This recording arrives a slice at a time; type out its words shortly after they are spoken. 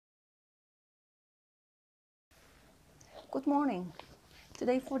Good morning.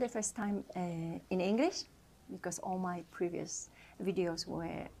 Today for the first time in English, because all my previous videos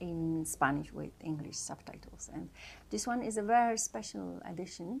were in Spanish with English subtitles, and this one is a very special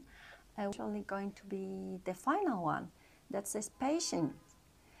edition. Actually going to be the final one that says patience,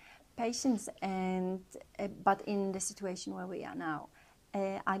 and but in the situation where we are now,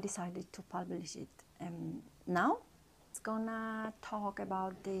 I decided to publish it now. It's gonna talk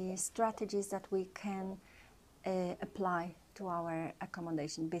about the strategies that we can apply to our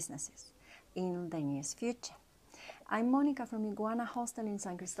accommodation businesses in the nearest future. I'm Monica from Iguana Hostel in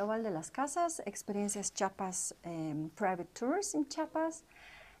San Cristobal de las Casas, Experiencias Chiapas, private tours in Chiapas,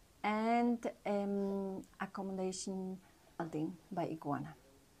 and accommodation building by Iguana.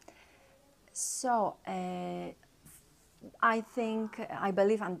 So I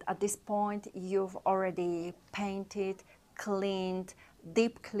believe at this point you've already painted, cleaned,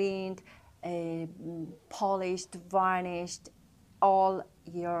 deep cleaned, polished, varnished all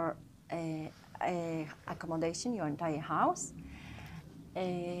your accommodation, your entire house,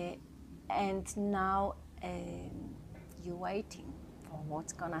 and now you're waiting for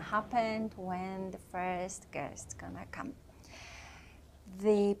what's gonna happen when the first guest's gonna come.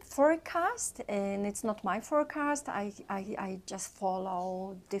 The forecast, and it's not my forecast, I just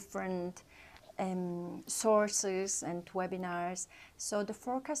follow different sources and webinars. So the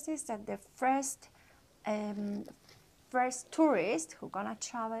forecast is that the first tourist who gonna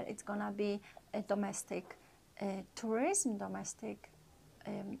travel, it's gonna be a domestic tourism, domestic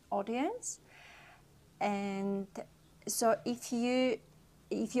audience. And so if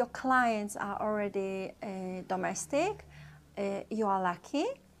your clients are already domestic, you are lucky.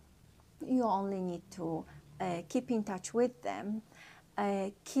 You only need to keep in touch with them.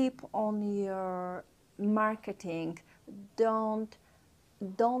 Keep on your marketing. Don't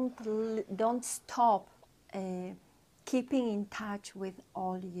stop keeping in touch with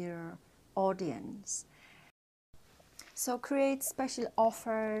all your audience. So create special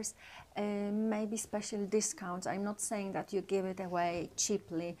offers, maybe special discounts. I'm not saying that you give it away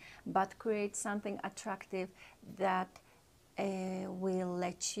cheaply, but create something attractive that will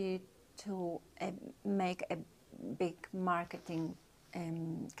let you to make a big marketing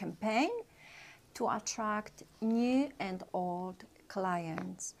campaign to attract new and old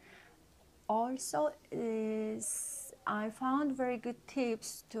clients. Also, I found very good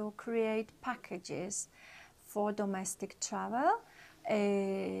tips to create packages for domestic travel.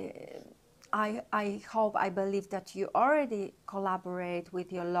 I believe that you already collaborate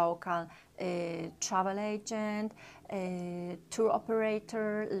with your local travel agent, tour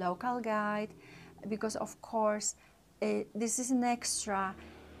operator, local guide, because of course this is an extra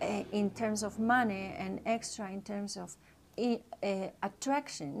in terms of money and extra in terms of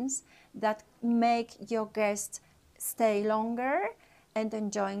attractions that make your guests stay longer and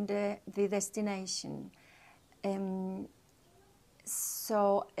enjoying the destination.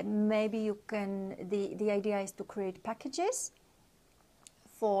 So maybe you can, the idea is to create packages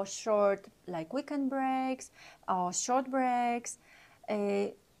for short, like weekend breaks or short breaks,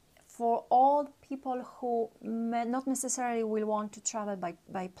 for all people who not necessarily will want to travel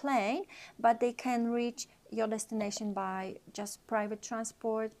by plane, but they can reach your destination by just private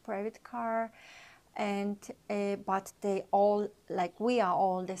transport, private car, and but they all, like we are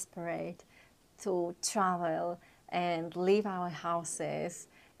all desperate to travel and leave our houses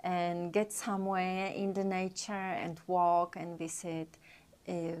and get somewhere in the nature and walk and visit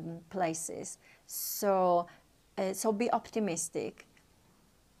places. So be optimistic.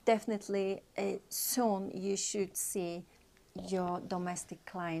 Definitely soon you should see your domestic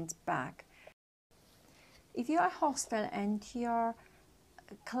clients back. If you are a hostel and your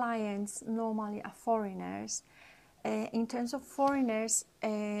clients normally are foreigners, in terms of foreigners,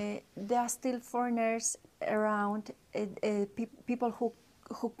 there are still foreigners around, people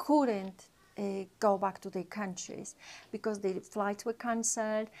who couldn't go back to their countries because the flights were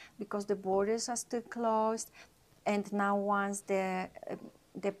cancelled, because the borders are still closed, and now once the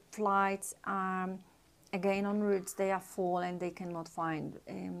flights are again en route, they are full and they cannot find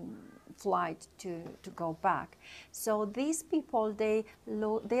flight to go back. So these people, they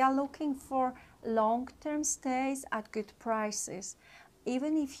are looking for long-term stays at good prices.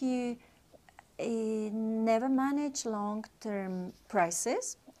 Even if you never manage long-term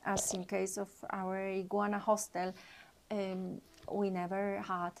prices, as in case of our Iguana Hostel, we never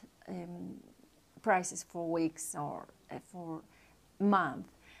had prices for weeks or for month,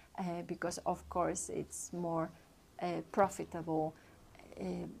 because of course it's more profitable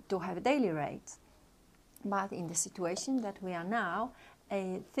to have daily rates. But in the situation that we are now,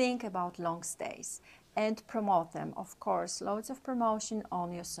 think about long stays. and promote them. Of course, loads of promotion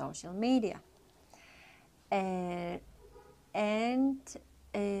on your social media. And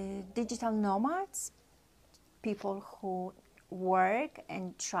digital nomads, people who work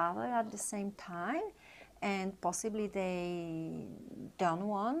and travel at the same time, and possibly they don't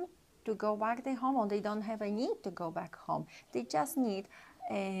want to go back their home, or they don't have a need to go back home. They just need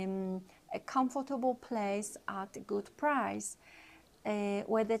a comfortable place at a good price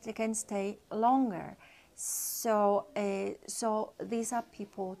where they can stay longer. So these are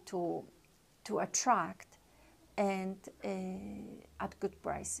people to attract, and at good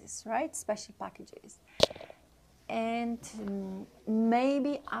prices, right? Special packages. And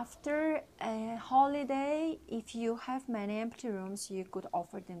maybe after a holiday, if you have many empty rooms, you could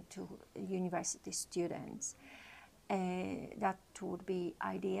offer them to university students. That would be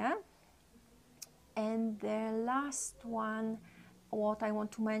idea. And the last one, what I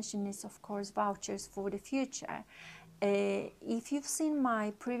want to mention is, of course, vouchers for the future. If you've seen my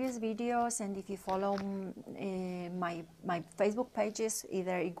previous videos, and if you follow my Facebook pages,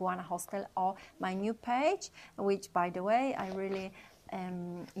 either Iguana Hostel or my new page, which, by the way, I really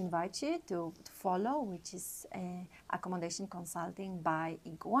invite you to follow, which is Accommodation Consulting by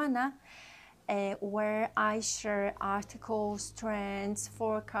Iguana, where I share articles, trends,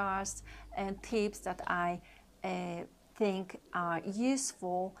 forecasts, and tips that I think are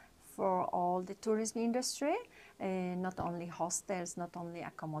useful for all the tourism industry, not only hostels, not only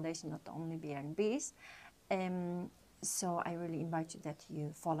accommodation, not only B&Bs. So I really invite you that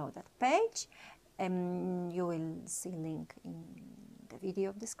you follow that page. You will see link in the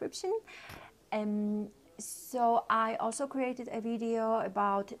video description. So I also created a video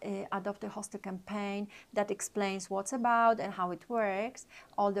about Adopt a Hostel campaign that explains what's about and how it works,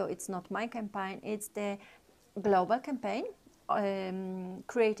 although it's not my campaign, it's the global campaign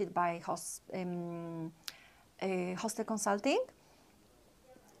created by Hostel Consulting.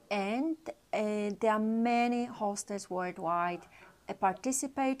 And there are many hostels worldwide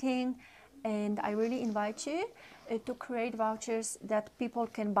participating, and I really invite you to create vouchers that people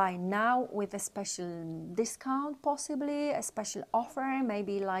can buy now with a special discount, possibly a special offer,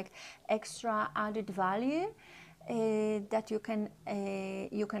 maybe like extra added value that you can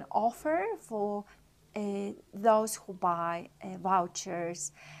offer for those who buy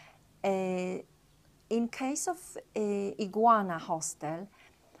vouchers. In case of Iguana Hostel,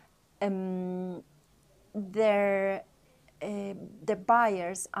 the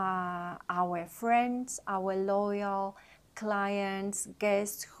buyers are our friends, our loyal clients,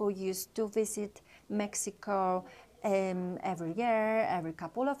 guests who used to visit Mexico every year, every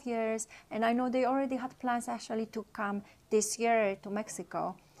couple of years. And I know they already had plans actually to come this year to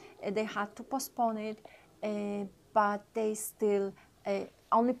Mexico. They had to postpone it, but they still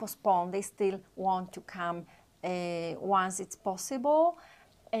only postpone. They still want to come once it's possible.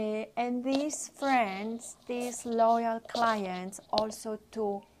 And these friends, these loyal clients, also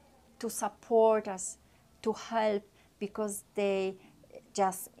to support us, to help, because they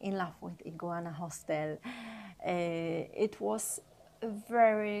just in love with Iguana Hostel. It was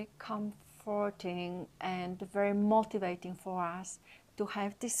very comforting and very motivating for us to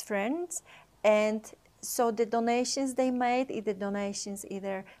have these friends. And so the donations they made, either donations,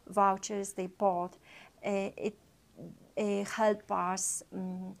 either vouchers they bought, it help us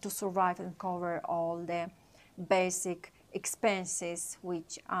to survive and cover all the basic expenses,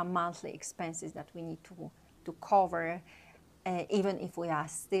 which are monthly expenses that we need to cover, even if we are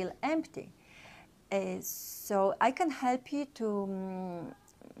still empty. So I can help you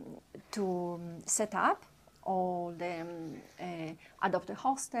to set up all the Adopt a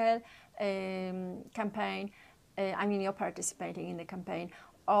Hostel campaign. I mean, you're participating in the campaign,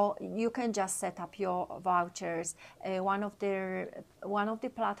 or you can just set up your vouchers. One of the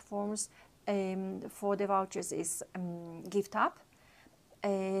platforms for the vouchers is GiftUp.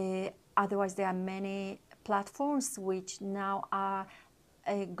 Otherwise, there are many platforms which now are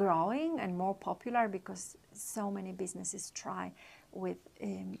growing and more popular, because so many businesses try with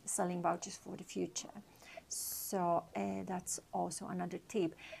selling vouchers for the future. So that's also another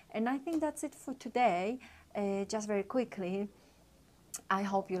tip. And I think that's it for today. Just very quickly, I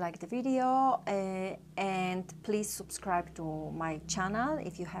hope you liked the video, and please subscribe to my channel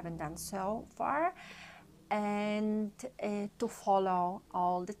if you haven't done so far, and to follow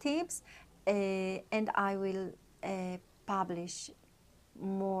all the tips, and I will publish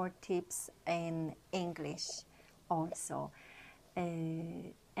more tips in English also.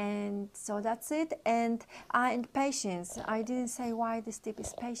 And so that's it. And patience. I didn't say why this tip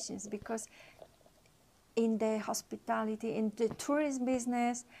is patience, because in the hospitality, in the tourism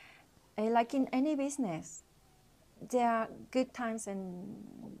business, Like in any business, there are good times and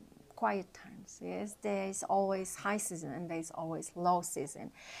quiet times. Yes, there is always high season and there is always low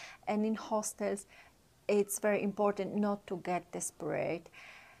season. And in hostels, it's very important not to get desperate,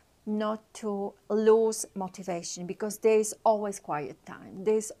 not to lose motivation, because there is always quiet time.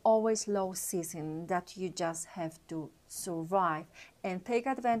 There is always low season that you just have to survive and take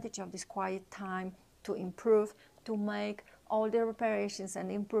advantage of this quiet time to improve, to make all the reparations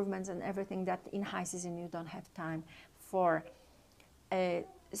and improvements and everything that in high season you don't have time for.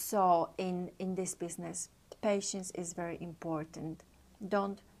 So in this business, patience is very important.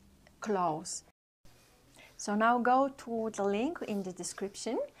 Don't close. So now go to the link in the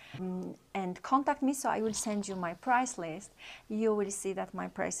description and contact me, so I will send you my price list. You will see that my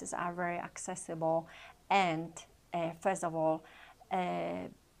prices are very accessible, and first of all,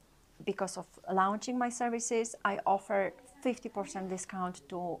 because of launching my services, I offer 50% discount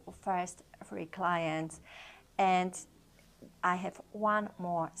to first 3 clients, and I have one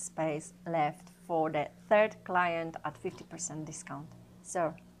more space left for the 3rd client at 50% discount.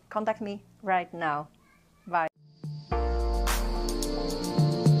 So contact me right now. Bye.